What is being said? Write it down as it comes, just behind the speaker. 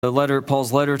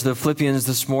Paul's letter to the Philippians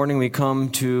this morning. We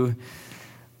come to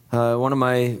one of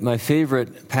my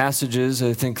favorite passages.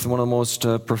 I think one of the most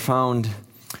profound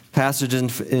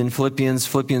passages in Philippians,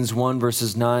 Philippians 1,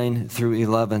 verses 9 through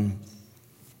 11.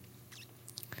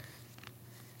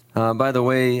 By the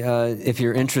way, if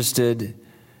you're interested,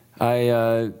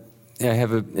 I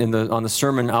have on the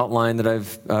sermon outline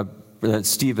that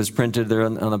Steve has printed there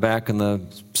on the back and the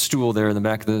stool there in the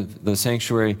back of the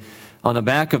sanctuary. On the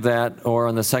back of that, or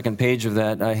on the second page of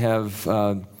that, I have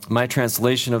my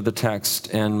translation of the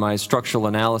text and my structural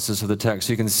analysis of the text.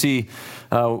 So you can see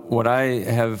what I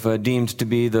have deemed to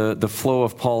be the flow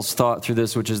of Paul's thought through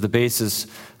this, which is the basis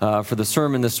for the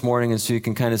sermon this morning. And so you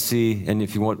can kind of see, and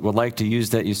if you would like to use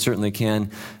that, you certainly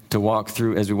can, to walk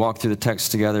through, as we walk through the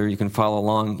text together. You can follow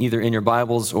along either in your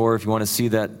Bibles, or if you want to see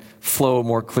that flow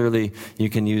more clearly, you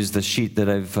can use the sheet that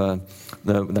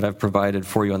I've provided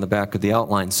for you on the back of the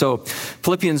outline. So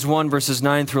Philippians 1, verses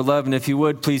 9 through 11. If you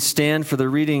would, please stand for the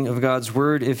reading of God's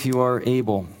word if you are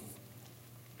able.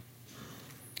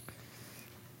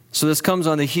 So this comes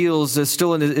on the heels,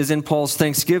 still is in Paul's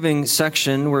Thanksgiving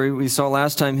section, where we saw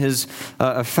last time his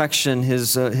affection,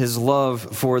 his love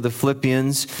for the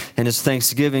Philippians, and his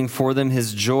thanksgiving for them,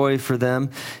 his joy for them.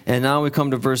 And now we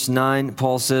come to verse 9.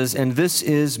 Paul says, "And this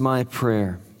is my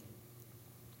prayer,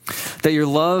 that your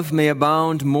love may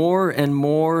abound more and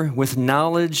more with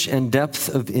knowledge and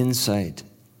depth of insight,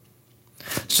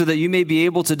 so that you may be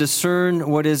able to discern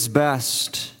what is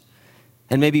best,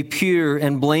 and may be pure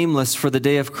and blameless for the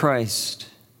day of Christ,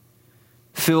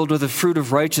 filled with the fruit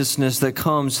of righteousness that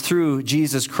comes through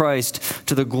Jesus Christ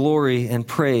to the glory and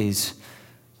praise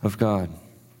of God."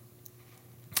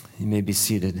 You may be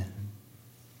seated.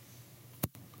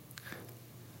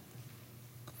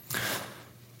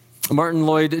 Martin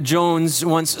Lloyd-Jones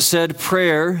once said,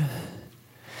 "Prayer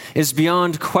is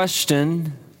beyond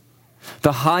question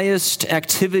the highest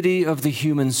activity of the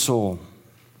human soul."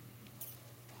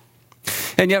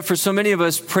 And yet for so many of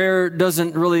us, prayer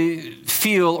doesn't really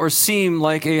feel or seem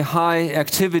like a high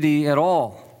activity at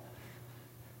all.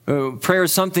 Prayer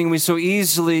is something we so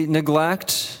easily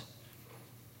neglect,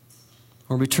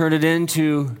 or we turn it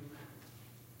into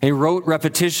a rote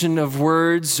repetition of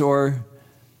words or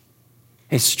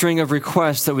a string of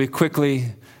requests that we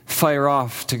quickly fire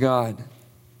off to God.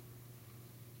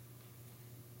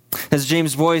 As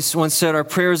James Boyce once said, our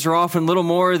prayers are often little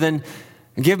more than,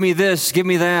 "Give me this, give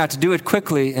me that, do it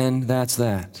quickly," and that's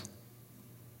that.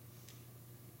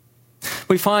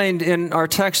 We find in our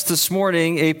text this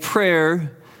morning a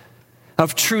prayer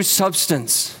of true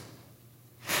substance.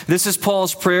 This is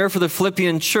Paul's prayer for the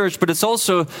Philippian church, but it's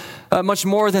also much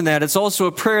more than that. It's also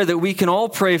a prayer that we can all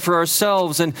pray for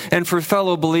ourselves and for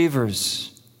fellow believers.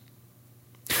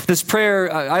 This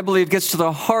prayer, I believe, gets to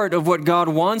the heart of what God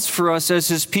wants for us as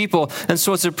His people. And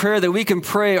so it's a prayer that we can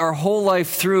pray our whole life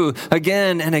through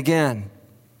again and again.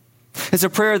 It's a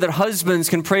prayer that husbands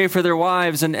can pray for their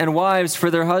wives and wives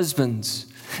for their husbands.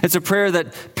 It's a prayer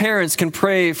that parents can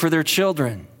pray for their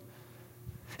children.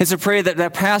 It's a prayer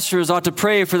that pastors ought to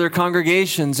pray for their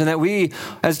congregations, and that we,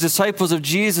 as disciples of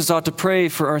Jesus, ought to pray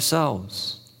for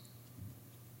ourselves.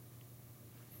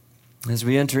 As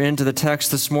we enter into the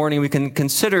text this morning, we can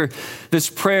consider this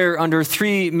prayer under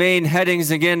three main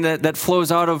headings, again, that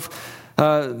flows out of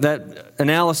that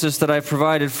analysis that I've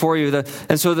provided for you.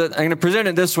 And so I'm going to present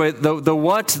it this way: the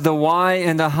what, the why,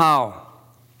 and the how.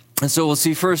 And so we'll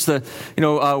see first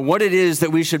what it is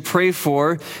that we should pray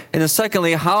for, and then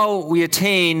secondly, how we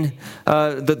attain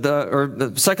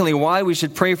secondly, why we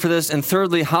should pray for this, and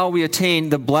thirdly, how we attain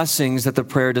the blessings that the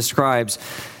prayer describes.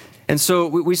 And so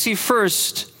we see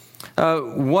first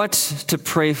what to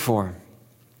pray for.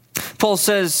 Paul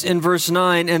says in verse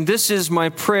 9, "And this is my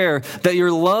prayer, that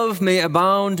your love may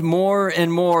abound more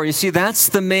and more." You see, that's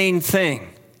the main thing.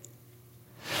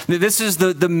 This is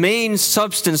the main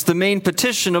substance, the main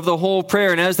petition of the whole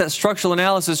prayer. And as that structural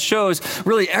analysis shows,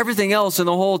 really everything else in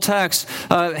the whole text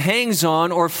hangs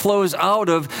on or flows out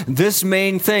of this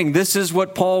main thing. This is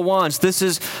what Paul wants. This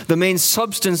is the main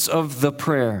substance of the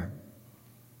prayer.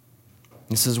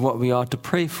 This is what we ought to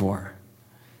pray for.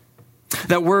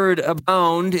 That word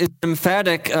abound is an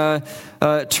emphatic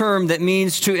term that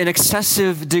means to an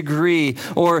excessive degree,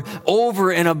 or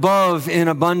over and above in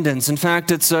abundance. In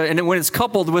fact, and when it's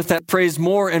coupled with that phrase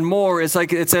 "more and more," it's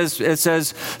like it's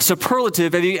as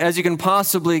superlative as you can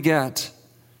possibly get.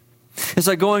 It's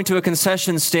like going to a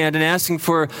concession stand and asking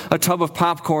for a tub of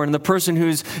popcorn, and the person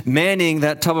who's manning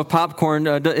that tub of popcorn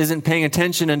isn't paying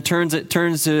attention and turns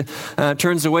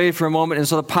away for a moment, and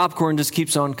so the popcorn just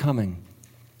keeps on coming.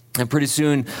 And pretty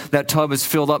soon that tub is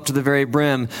filled up to the very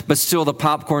brim, but still the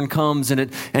popcorn comes and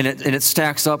it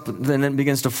stacks up and then it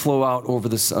begins to flow out over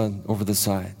the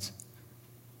sides.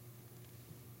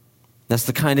 That's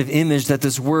the kind of image that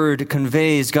this word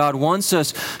conveys. God wants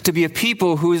us to be a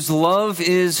people whose love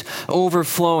is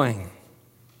overflowing.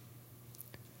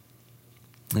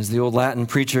 As the old Latin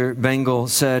preacher Bengel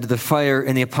said, the fire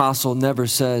in the apostle never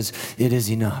says, "It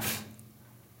is enough."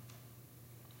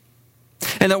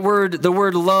 And the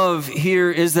word love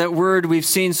here is that word we've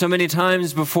seen so many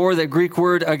times before, that Greek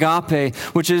word agape,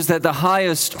 which is that the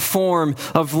highest form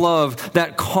of love,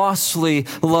 that costly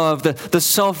love, the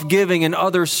self-giving and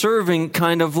other-serving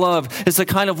kind of love. It's the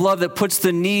kind of love that puts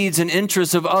the needs and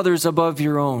interests of others above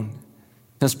your own.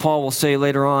 As Paul will say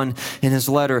later on in his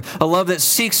letter, a love that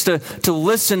seeks to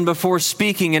listen before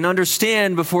speaking and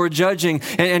understand before judging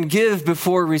and give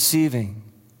before receiving.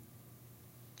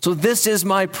 So this is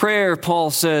my prayer, Paul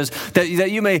says, that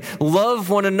you may love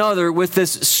one another with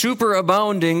this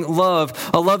superabounding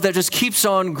love, a love that just keeps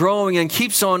on growing and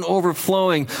keeps on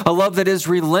overflowing, a love that is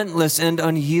relentless and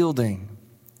unyielding,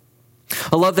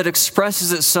 a love that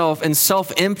expresses itself in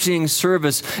self-emptying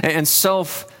service and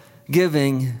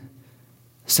self-giving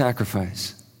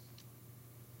sacrifice.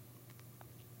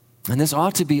 And this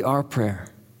ought to be our prayer.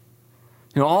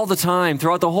 All the time,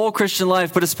 throughout the whole Christian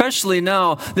life, but especially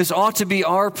now, this ought to be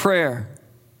our prayer.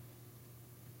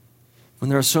 When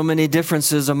there are so many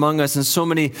differences among us and so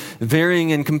many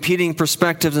varying and competing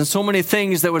perspectives and so many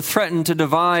things that would threaten to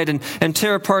divide and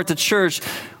tear apart the church,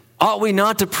 ought we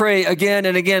not to pray again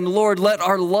and again, Lord, let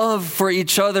our love for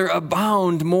each other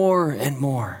abound more and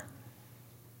more?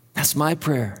 That's my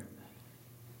prayer.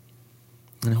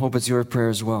 And I hope it's your prayer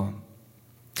as well.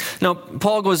 Now,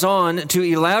 Paul goes on to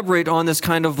elaborate on this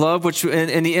kind of love, which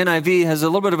in the NIV has a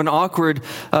little bit of an awkward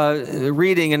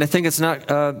reading, and I think it's not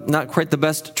quite the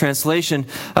best translation.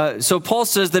 So Paul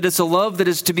says that it's a love that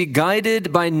is to be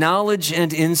guided by knowledge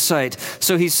and insight.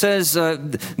 So he says,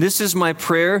 this is my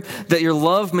prayer, that your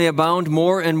love may abound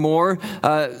more and more.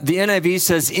 The NIV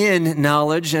says in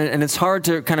knowledge, and it's hard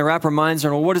to kind of wrap our minds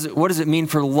around, well, what does it mean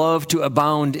for love to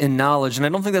abound in knowledge? And I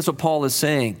don't think that's what Paul is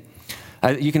saying.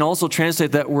 You can also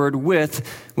translate that word with,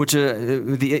 which the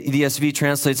ESV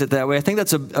translates it that way. I think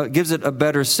that gives it a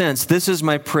better sense. This is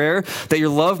my prayer, that your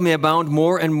love may abound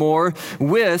more and more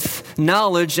with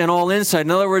knowledge and all insight. In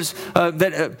other words,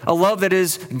 that a love that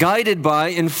is guided by,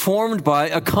 informed by,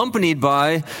 accompanied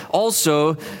by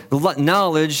also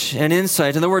knowledge and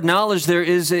insight. And the word knowledge there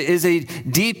is a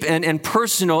deep and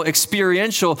personal,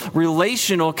 experiential,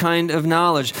 relational kind of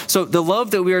knowledge. So the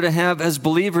love that we are to have as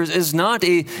believers is not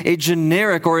a generic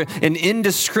or an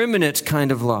indiscriminate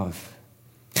kind of love.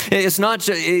 It's not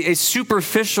a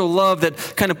superficial love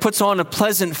that kind of puts on a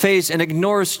pleasant face and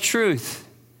ignores truth.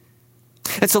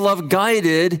 It's a love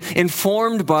guided,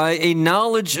 informed by a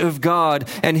knowledge of God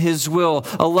and His will,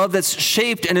 a love that's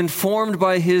shaped and informed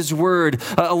by His word,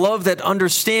 a love that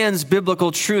understands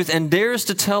biblical truth and dares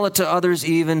to tell it to others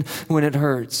even when it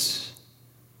hurts,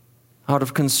 out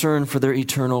of concern for their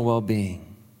eternal well-being.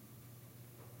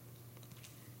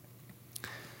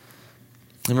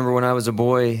 I remember when I was a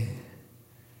boy,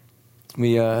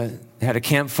 we had a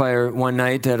campfire one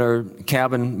night at our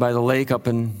cabin by the lake up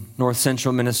in north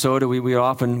central Minnesota. We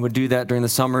often would do that during the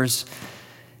summers.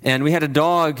 And we had a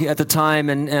dog at the time,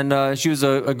 and she was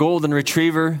a golden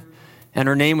retriever, and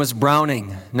her name was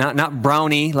Browning. Not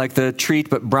Brownie like the treat,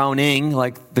 but Browning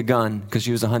like the gun, because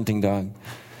she was a hunting dog.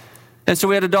 And so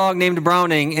we had a dog named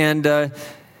Browning, and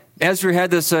as we had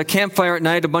this campfire at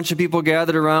night, a bunch of people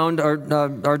gathered around.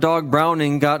 Our dog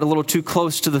Browning got a little too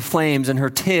close to the flames, and her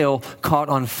tail caught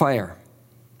on fire.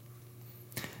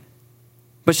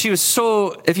 But she was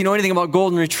so, if you know anything about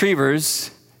golden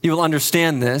retrievers, you will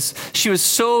understand this. She was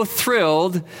so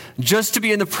thrilled just to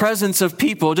be in the presence of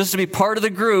people, just to be part of the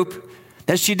group,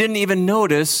 that she didn't even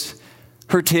notice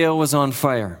her tail was on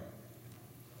fire.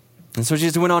 And so she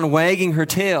just went on wagging her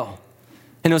tail.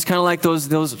 And it was kind of like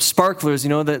those sparklers,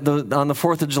 that on the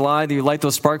 4th of July, you light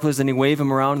those sparklers and you wave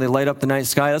them around and they light up the night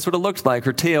sky. That's what it looked like,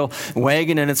 her tail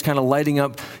wagging, and it's kind of lighting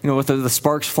up, with the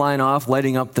sparks flying off,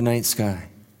 lighting up the night sky.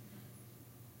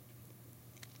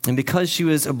 And because she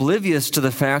was oblivious to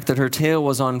the fact that her tail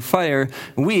was on fire,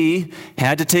 we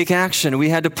had to take action. We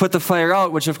had to put the fire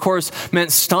out, which of course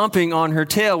meant stomping on her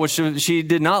tail, which she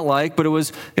did not like, but it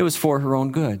was for her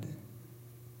own good.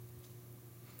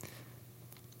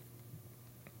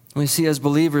 We see as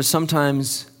believers,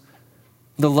 sometimes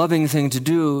the loving thing to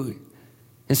do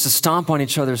is to stomp on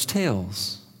each other's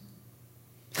tails.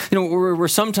 We're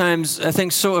sometimes, I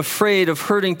think, so afraid of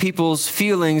hurting people's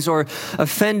feelings or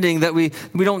offending that we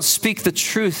don't speak the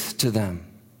truth to them.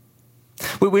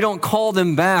 We don't call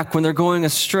them back when they're going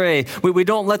astray. We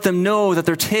don't let them know that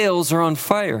their tails are on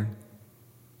fire.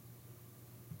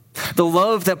 The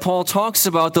love that Paul talks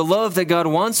about, the love that God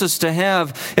wants us to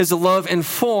have, is a love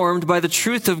informed by the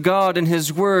truth of God and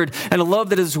His Word, and a love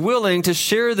that is willing to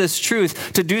share this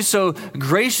truth, to do so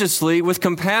graciously with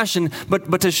compassion,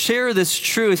 but to share this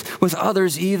truth with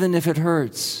others even if it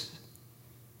hurts.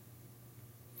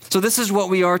 So this is what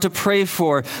we are to pray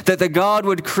for, that God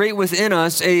would create within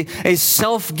us a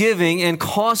self-giving and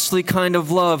costly kind of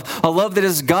love, a love that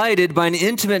is guided by an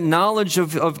intimate knowledge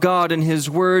of God and His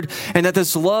Word, and that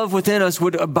this love within us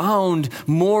would abound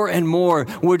more and more,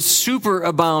 would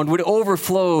superabound, would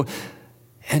overflow,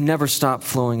 and never stop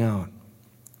flowing out.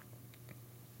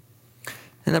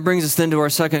 And that brings us then to our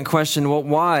second question. Well,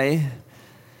 why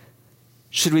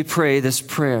should we pray this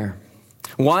prayer?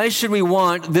 Why should we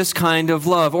want this kind of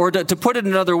love? Or to put it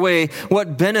another way,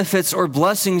 what benefits or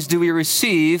blessings do we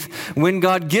receive when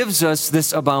God gives us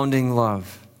this abounding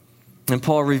love? And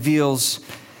Paul reveals,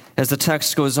 as the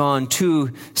text goes on,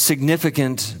 two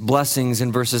significant blessings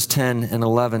in verses 10 and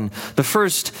 11. The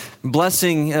first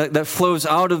blessing that flows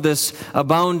out of this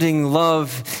abounding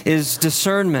love is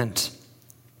discernment.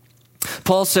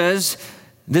 Paul says,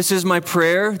 "This is my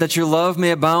prayer, that your love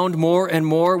may abound more and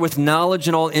more with knowledge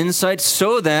and all insight,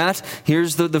 so that,"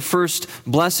 here's the first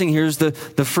blessing, here's the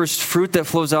first fruit that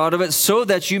flows out of it, "so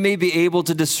that you may be able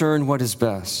to discern what is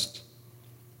best."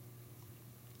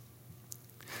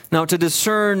 Now, to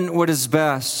discern what is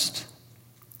best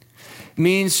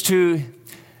means to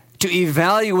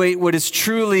evaluate what is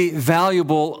truly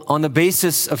valuable on the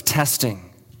basis of testing.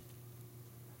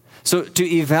 So to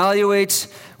evaluate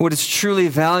what is truly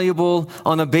valuable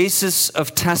on the basis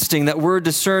of testing. That word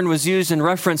discern was used in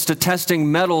reference to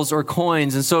testing metals or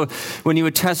coins. And so when you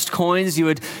would test coins, you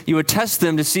would test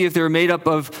them to see if they were made up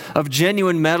of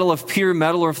genuine metal, of pure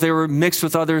metal, or if they were mixed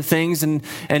with other things. And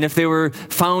if they were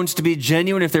found to be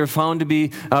genuine, if they were found to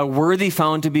be worthy,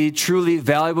 found to be truly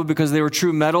valuable because they were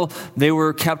true metal, they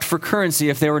were kept for currency.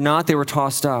 If they were not, they were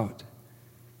tossed out.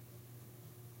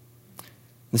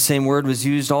 The same word was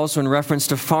used also in reference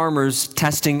to farmers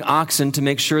testing oxen to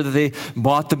make sure that they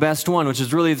bought the best one, which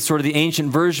is really sort of the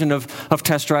ancient version of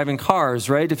test driving cars,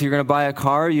 right? If you're going to buy a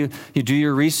car, you do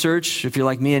your research, if you're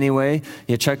like me anyway.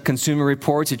 You check consumer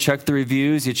reports, you check the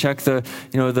reviews, you check the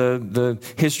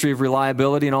history of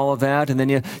reliability and all of that, and then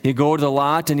you go to the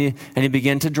lot and you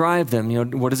begin to drive them.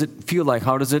 What does it feel like?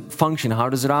 How does it function? How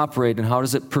does it operate? And how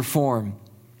does it perform?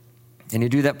 And you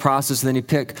do that process, and then you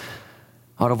pick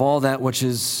out of all that which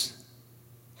is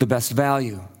the best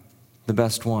value, the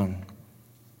best one.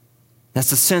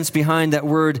 That's the sense behind that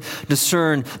word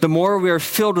discern. The more we are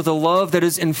filled with a love that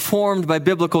is informed by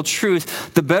biblical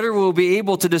truth, the better we'll be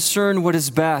able to discern what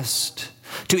is best,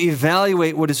 to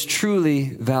evaluate what is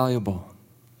truly valuable.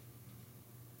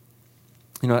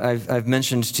 I've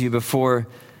mentioned to you before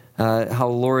how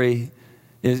Lori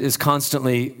is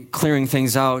constantly clearing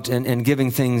things out and giving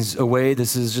things away.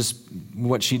 This is just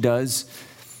what she does.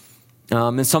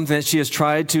 And something that she has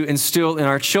tried to instill in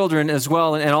our children as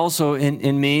well, and also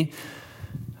in me.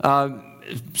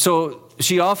 So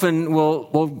she often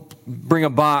will bring a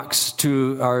box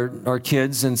to our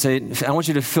kids and say, "I want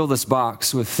you to fill this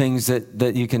box with things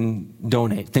that you can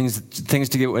donate, things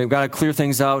to give away. We've got to clear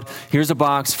things out. Here's a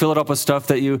box, fill it up with stuff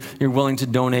that you're willing to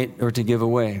donate or to give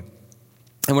away."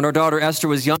 And when our daughter Esther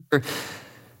was younger,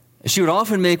 she would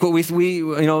often make what we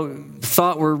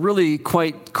thought were really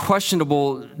quite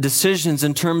questionable decisions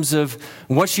in terms of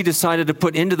what she decided to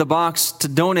put into the box to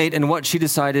donate and what she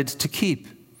decided to keep.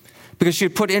 Because she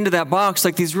would put into that box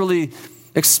like these really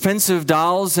expensive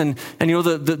dolls and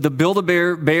the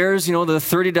Build-A-Bear bears, the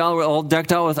 $30 all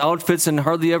decked out with outfits and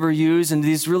hardly ever used, and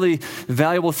these really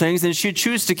valuable things. And she'd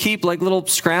choose to keep like little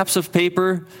scraps of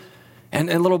paper and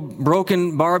little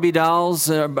broken Barbie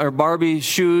dolls or Barbie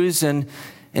shoes and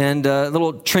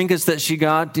little trinkets that she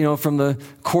got, from the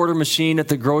quarter machine at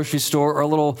the grocery store, or a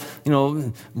little,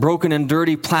 broken and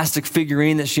dirty plastic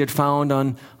figurine that she had found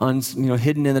on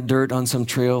hidden in the dirt on some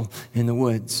trail in the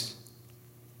woods.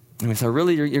 And we thought,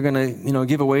 really, you're going to,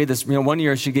 give away this? One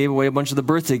year she gave away a bunch of the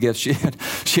birthday gifts she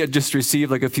had just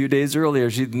received like a few days earlier.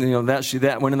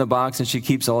 That went in the box, and she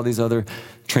keeps all these other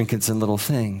trinkets and little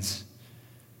things.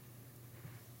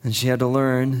 And she had to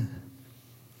learn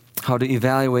how to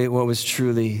evaluate what was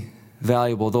truly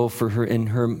valuable, though in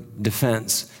her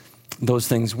defense, those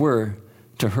things were,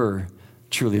 to her,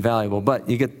 truly valuable. But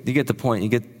you get the point, you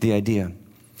get the idea.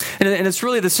 And it's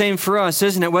really the same for us,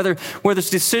 isn't it? Whether it's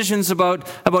decisions about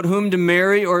whom to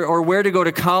marry or where to go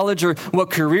to college or what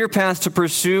career path to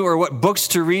pursue or what books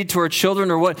to read to our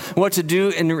children or what to do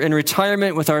in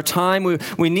retirement with our time,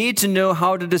 we need to know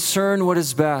how to discern what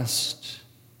is best,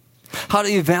 how to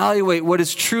evaluate what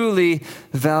is truly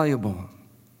valuable.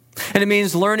 And it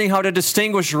means learning how to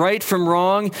distinguish right from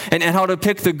wrong and how to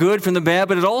pick the good from the bad.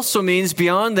 But it also means,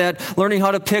 beyond that, learning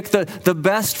how to pick the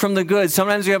best from the good.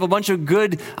 Sometimes we have a bunch of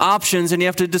good options and you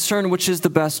have to discern which is the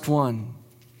best one,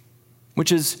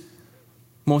 which is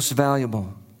most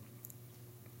valuable.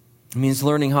 It means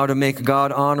learning how to make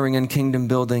God-honoring and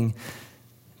kingdom-building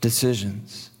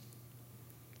decisions.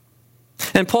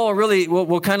 And Paul really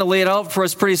will kind of lay it out for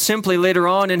us pretty simply later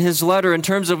on in his letter in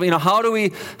terms of, how do we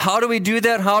do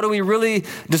that? How do we really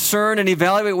discern and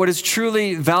evaluate what is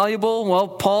truly valuable? Well,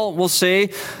 Paul will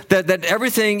say that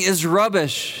everything is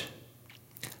rubbish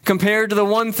compared to the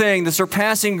one thing, the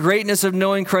surpassing greatness of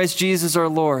knowing Christ Jesus our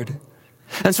Lord.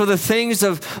 And so the things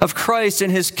of Christ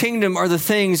and his kingdom are the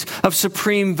things of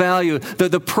supreme value,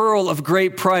 the pearl of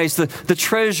great price, the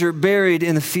treasure buried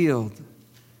in the field.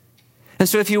 And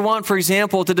so if you want, for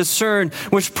example, to discern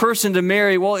which person to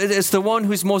marry, well, it's the one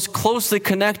who's most closely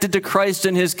connected to Christ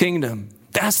and his kingdom.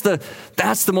 That's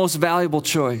the most valuable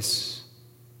choice.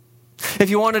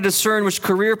 If you want to discern which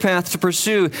career path to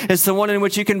pursue, it's the one in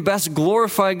which you can best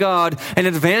glorify God and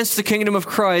advance the kingdom of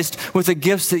Christ with the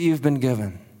gifts that you've been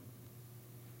given.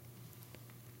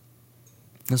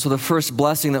 And so the first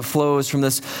blessing that flows from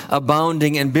this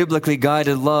abounding and biblically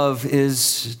guided love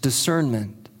is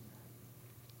discernment.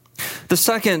 The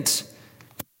second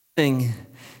thing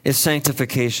is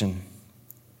sanctification.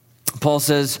 Paul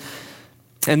says,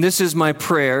 "And this is my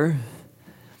prayer,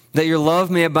 that your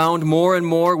love may abound more and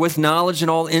more with knowledge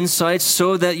and all insights,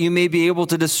 so that you may be able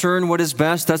to discern what is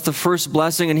best." That's the first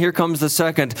blessing, and here comes the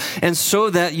second. "And so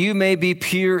that you may be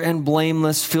pure and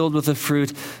blameless, filled with the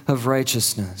fruit of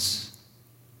righteousness."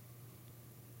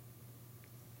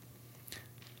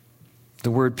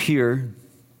 The word pure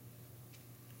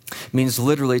means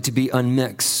literally to be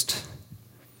unmixed.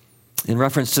 In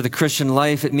reference to the Christian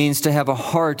life, it means to have a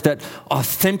heart that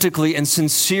authentically and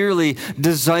sincerely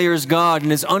desires God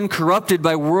and is uncorrupted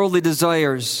by worldly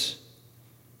desires.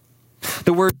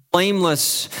 The word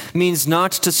blameless means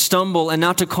not to stumble and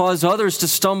not to cause others to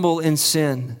stumble in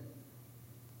sin.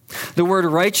 The word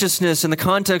righteousness in the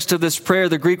context of this prayer,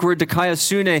 the Greek word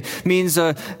dikaiosune,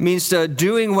 means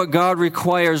doing what God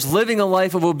requires, living a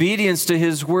life of obedience to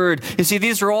his word. You see,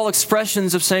 these are all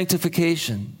expressions of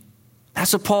sanctification.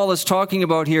 That's what Paul is talking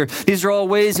about here. These are all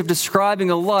ways of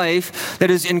describing a life that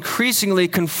is increasingly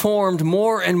conformed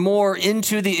more and more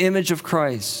into the image of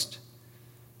Christ.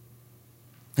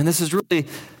 And this is really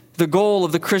the goal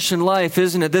of the Christian life,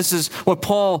 isn't it? This is what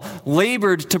Paul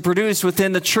labored to produce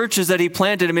within the churches that he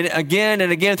planted. I mean, again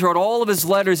and again, throughout all of his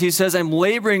letters, he says, "I'm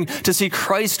laboring to see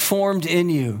Christ formed in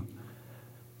you."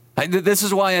 This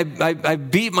is why I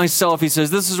beat myself, he says.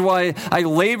 This is why I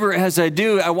labor as I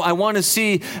do. I want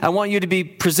you to be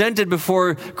presented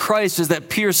before Christ as that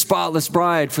pure, spotless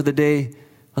bride on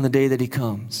the day that he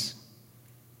comes.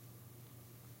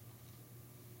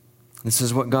 This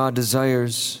is what God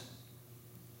desires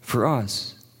for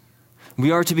us.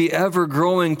 We are to be ever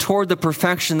growing toward the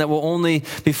perfection that will only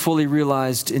be fully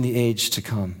realized in the age to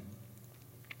come.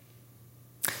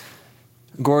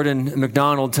 Gordon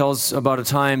MacDonald tells about a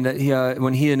time that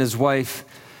when he and his wife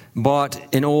bought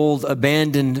an old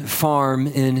abandoned farm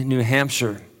in New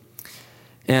Hampshire.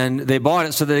 And they bought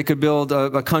it so that they could build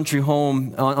a country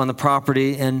home on the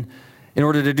property. And in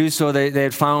order to do so, they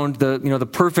had found the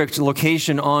perfect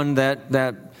location on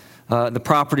the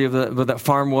property of that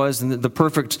farm was, and the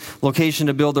perfect location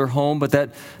to build their home. But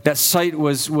that site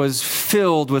was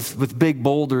filled with big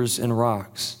boulders and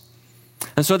rocks.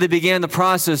 And so they began the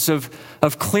process of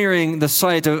clearing the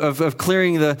site, of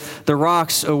clearing the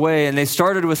rocks away. And they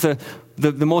started with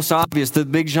the most obvious, the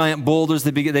big giant boulders.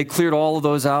 They cleared all of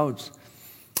those out.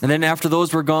 And then after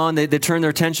those were gone, they turned their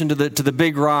attention to the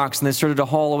big rocks, and they started to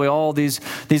haul away all these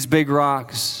big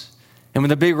rocks. And when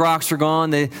the big rocks were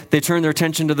gone, they turned their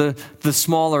attention to the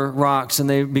smaller rocks, and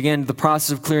they began the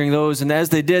process of clearing those. And as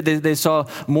they did, they saw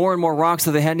more and more rocks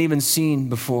that they hadn't even seen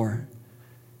before.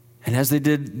 And as they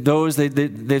did those,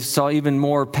 they saw even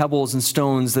more pebbles and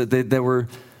stones that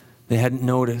they hadn't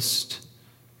noticed.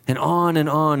 And on,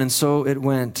 and so it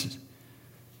went,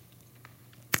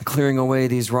 clearing away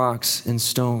these rocks and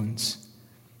stones.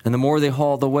 And the more they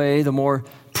hauled away, the more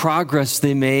progress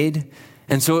they made.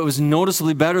 And so it was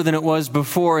noticeably better than it was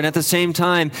before. And at the same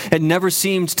time, it never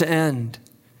seemed to end.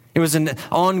 It was an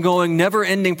ongoing,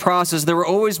 never-ending process. There were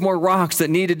always more rocks that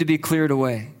needed to be cleared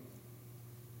away.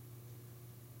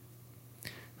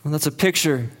 Well, that's a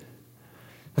picture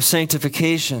of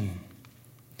sanctification.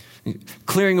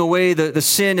 Clearing away the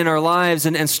sin in our lives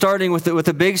and starting with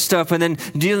the big stuff and then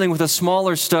dealing with the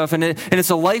smaller stuff. And it's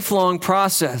a lifelong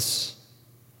process.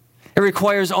 It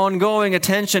requires ongoing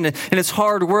attention, and it's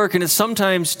hard work, and it's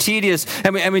sometimes tedious.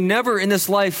 And we never in this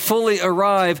life fully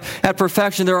arrive at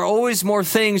perfection. There are always more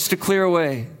things to clear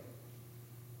away.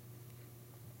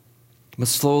 But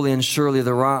slowly and surely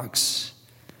the rocks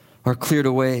are cleared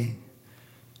away.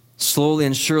 Slowly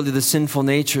and surely the sinful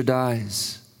nature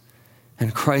dies,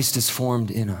 and Christ is formed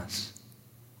in us.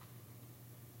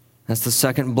 That's the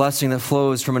second blessing that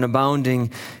flows from an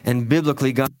abounding and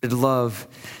biblically guided love,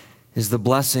 is the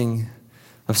blessing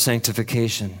of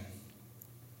sanctification.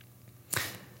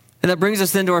 And that brings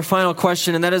us then to our final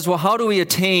question, and that is, well, how do we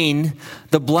attain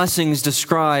the blessings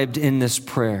described in this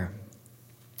prayer?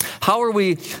 How are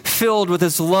we filled with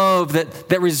this love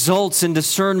that results in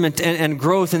discernment and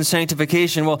growth in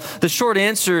sanctification? Well, the short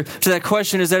answer to that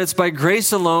question is that it's by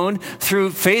grace alone,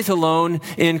 through faith alone,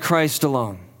 in Christ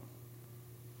alone.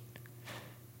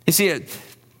 You see,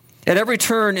 at every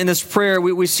turn in this prayer,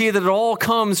 we see that it all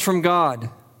comes from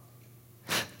God.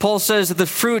 Paul says that the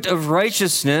fruit of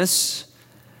righteousness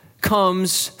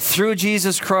comes through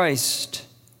Jesus Christ.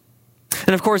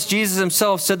 And of course, Jesus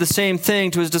himself said the same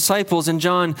thing to his disciples in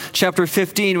John chapter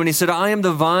 15 when he said, I am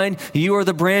the vine, you are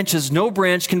the branches. No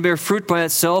branch can bear fruit by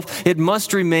itself. It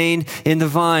must remain in the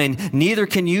vine. Neither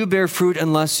can you bear fruit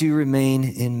unless you remain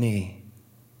in me.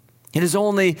 It is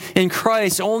only in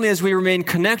Christ, only as we remain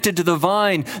connected to the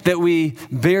vine, that we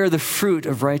bear the fruit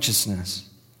of righteousness.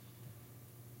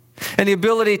 And the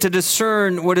ability to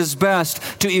discern what is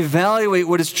best, to evaluate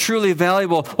what is truly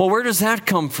valuable, well, where does that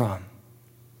come from?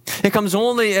 It comes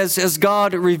only as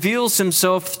God reveals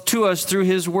himself to us through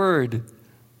his word.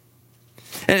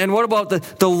 And what about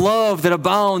the love that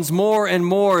abounds more and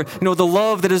more? The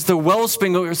love that is the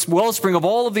wellspring of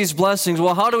all of these blessings.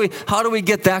 Well, how do we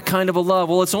get that kind of a love?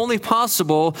 Well, it's only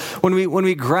possible when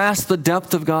we grasp the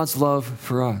depth of God's love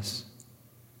for us.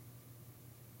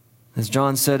 As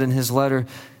John said in his letter,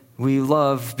 we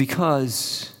love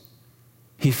because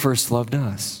he first loved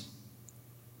us.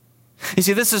 You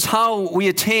see, this is how we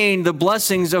attain the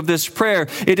blessings of this prayer.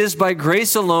 It is by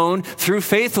grace alone, through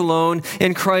faith alone,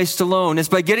 in Christ alone. It's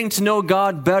by getting to know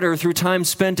God better through time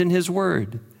spent in his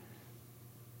word.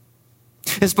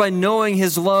 It's by knowing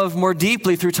his love more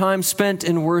deeply through time spent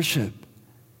in worship.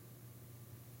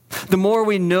 The more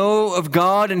we know of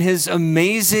God and his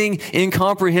amazing,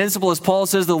 incomprehensible, as Paul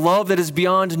says, the love that is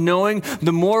beyond knowing,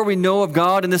 the more we know of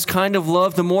God and this kind of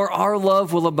love, the more our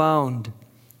love will abound.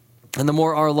 And the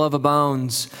more our love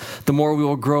abounds, the more we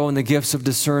will grow in the gifts of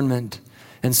discernment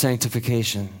and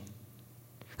sanctification.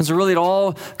 And so really it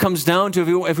all comes down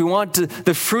to, if we want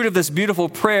the fruit of this beautiful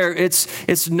prayer,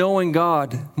 it's knowing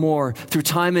God more through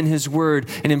time in his word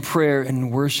and in prayer and in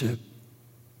worship.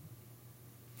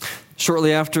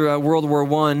 Shortly after World War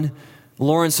I,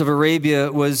 Lawrence of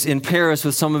Arabia was in Paris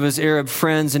with some of his Arab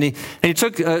friends, and he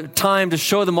took time to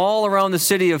show them all around the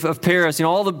city of Paris,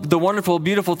 all the wonderful,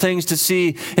 beautiful things to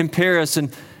see in Paris.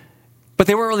 But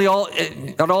they weren't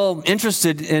really at all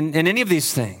interested in any of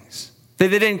these things. They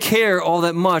didn't care all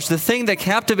that much. The thing that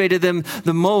captivated them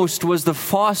the most was the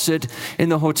faucet in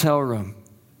the hotel room.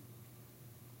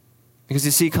 Because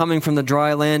you see, coming from the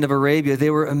dry land of Arabia,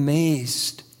 they were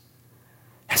amazed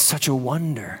at such a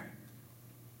wonder.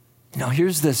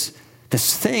 Here's this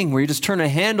thing where you just turn a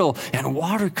handle and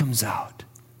water comes out.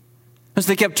 And so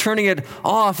they kept turning it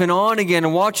off and on again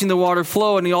and watching the water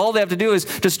flow. And all they have to do is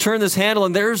just turn this handle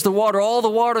and there's the water, all the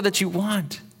water that you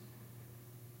want.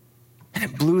 And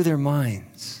it blew their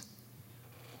minds.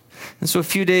 And so a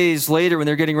few days later, when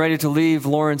they're getting ready to leave,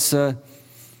 Lawrence, they're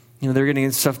getting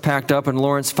stuff packed up, and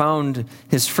Lawrence found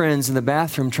his friends in the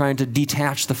bathroom trying to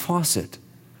detach the faucet.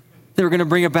 They were going to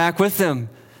bring it back with them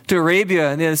to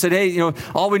Arabia. And they said, hey,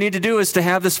 all we need to do is to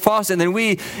have this faucet. And then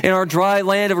we, in our dry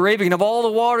land of Arabia, can have all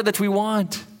the water that we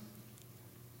want.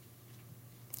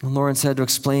 And Lawrence had to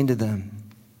explain to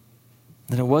them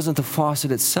that it wasn't the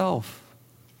faucet itself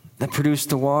that produced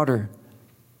the water.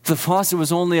 The faucet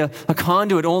was only a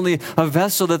conduit, only a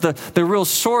vessel, that the real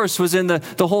source was in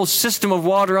the whole system of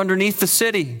water underneath the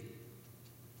city.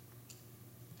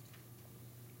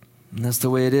 And that's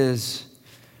the way it is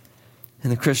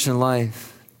in the Christian life.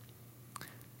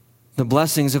 The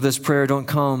blessings of this prayer don't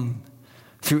come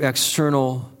through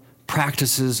external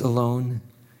practices alone.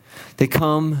 They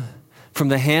come from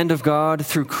the hand of God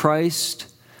through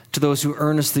Christ to those who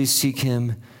earnestly seek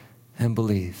him and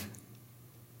believe.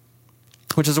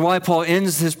 which is why Paul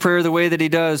ends his prayer the way that he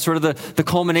does, sort of the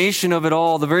culmination of it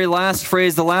all. The very last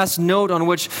phrase, the last note on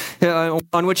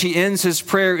which he ends his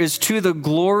prayer is to the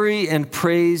glory and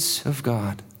praise of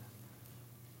God.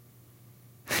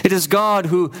 It is God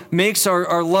who makes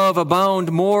our love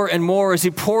abound more and more as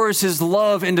he pours his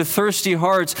love into thirsty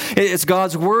hearts. It's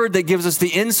God's word that gives us the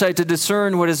insight to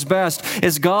discern what is best.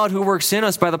 It's God who works in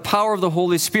us by the power of the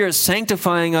Holy Spirit,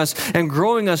 sanctifying us and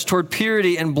growing us toward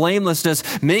purity and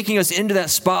blamelessness, making us into that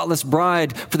spotless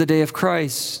bride for the day of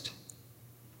Christ.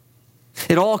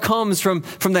 It all comes from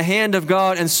the hand of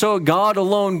God, and so God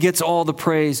alone gets all the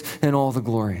praise and all the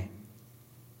glory.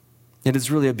 It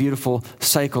is really a beautiful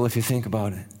cycle if you think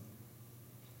about it.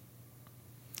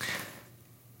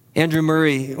 Andrew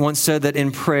Murray once said that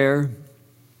in prayer,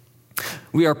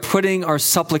 we are putting our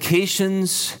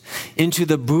supplications into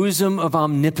the bosom of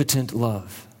omnipotent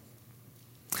love.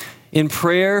 In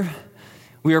prayer,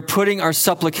 we are putting our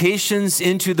supplications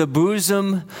into the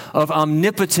bosom of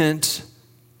omnipotent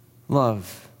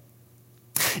love.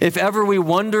 If ever we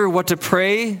wonder what to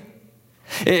pray,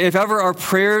 if ever our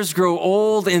prayers grow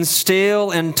old and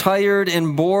stale and tired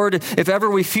and bored, if ever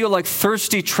we feel like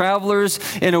thirsty travelers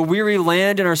in a weary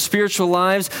land in our spiritual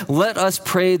lives, let us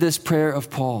pray this prayer of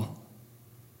Paul.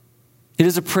 It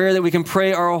is a prayer that we can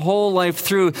pray our whole life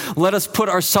through. Let us put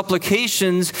our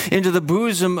supplications into the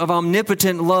bosom of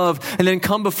omnipotent love and then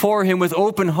come before him with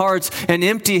open hearts and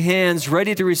empty hands,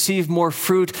 ready to receive more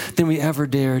fruit than we ever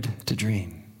dared to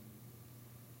dream.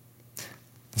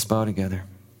 Let's bow together.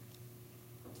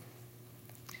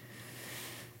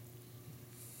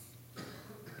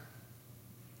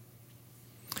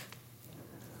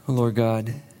 Lord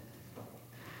God,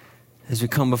 as we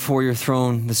come before your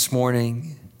throne this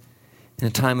morning in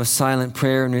a time of silent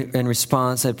prayer and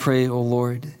response, I pray, O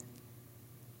Lord,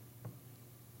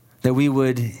 that we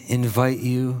would invite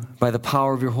you by the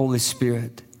power of your Holy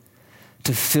Spirit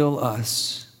to fill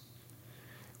us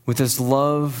with this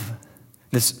love,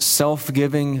 this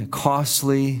self-giving,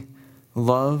 costly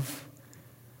love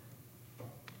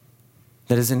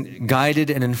that is guided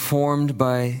and informed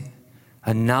by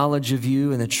a knowledge of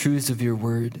you and the truth of your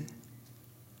word.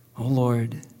 Oh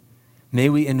Lord, may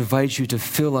we invite you to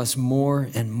fill us more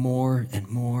and more and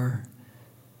more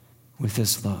with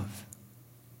this love.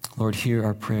 Lord, hear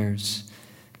our prayers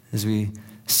as we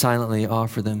silently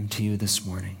offer them to you this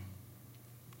morning.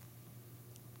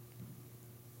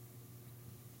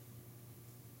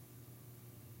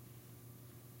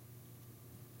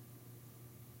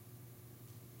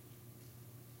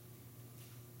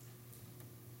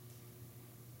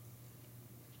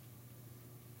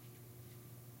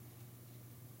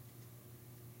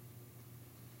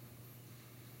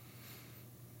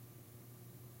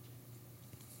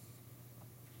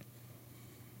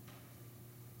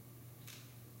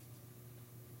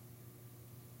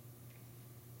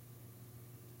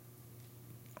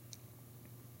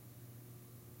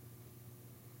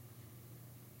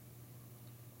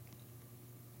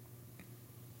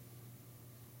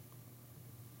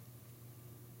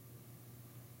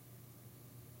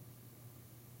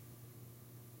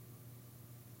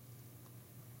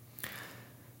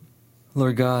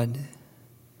 Lord God,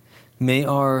 may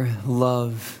our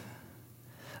love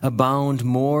abound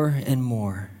more and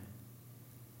more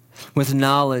with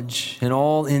knowledge and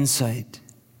all insight,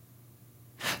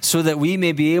 so that we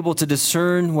may be able to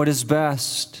discern what is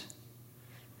best,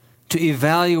 to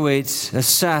evaluate,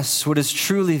 assess what is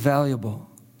truly valuable,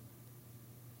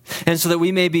 and so that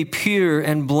we may be pure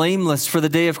and blameless for the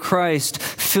day of Christ,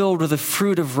 filled with the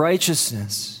fruit of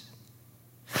righteousness.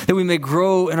 That we may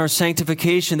grow in our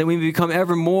sanctification, that we may become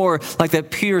ever more like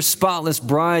that pure, spotless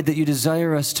bride that you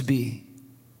desire us to be.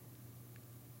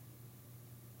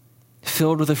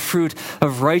 Filled with the fruit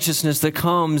of righteousness that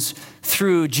comes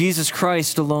through Jesus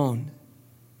Christ alone.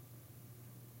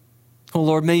 Oh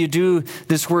Lord, may you do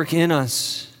this work in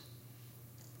us.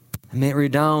 And may it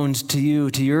redound to you,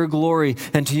 to your glory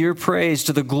and to your praise,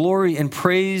 to the glory and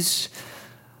praise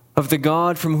of the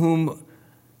God from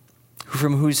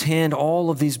whose hand all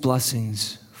of these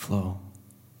blessings flow.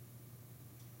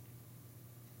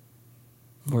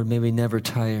 Lord, may we never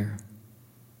tire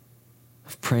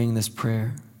of praying this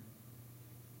prayer.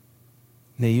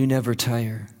 May you never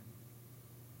tire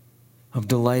of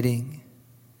delighting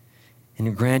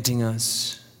and granting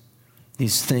us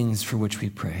these things for which we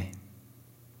pray.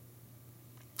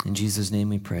 In Jesus' name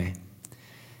we pray.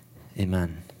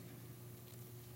 Amen.